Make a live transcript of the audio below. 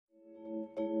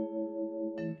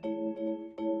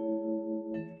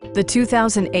The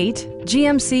 2008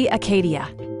 GMC Acadia.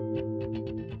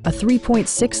 A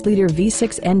 3.6-liter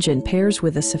V6 engine pairs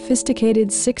with a sophisticated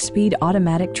 6-speed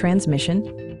automatic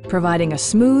transmission, providing a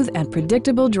smooth and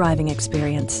predictable driving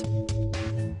experience.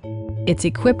 It's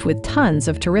equipped with tons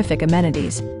of terrific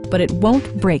amenities, but it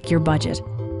won't break your budget.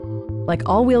 Like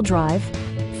all-wheel drive,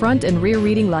 front and rear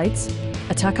reading lights,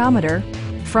 a tachometer,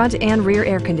 front and rear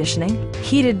air conditioning,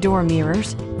 heated door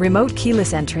mirrors, remote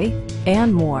keyless entry,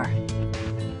 and more.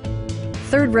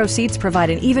 Third-row seats provide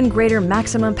an even greater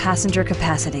maximum passenger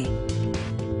capacity.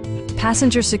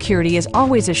 Passenger security is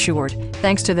always assured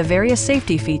thanks to the various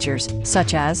safety features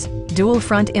such as dual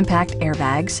front impact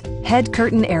airbags, head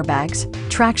curtain airbags,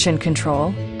 traction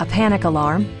control, a panic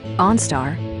alarm,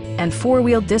 OnStar, and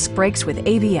four-wheel disc brakes with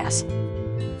ABS.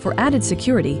 For added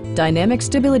security, dynamic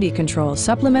stability control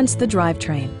supplements the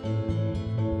drivetrain.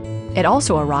 It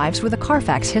also arrives with a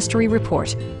Carfax history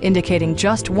report indicating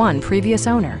just one previous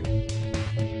owner.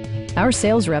 Our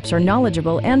sales reps are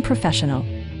knowledgeable and professional.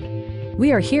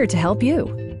 We are here to help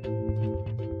you.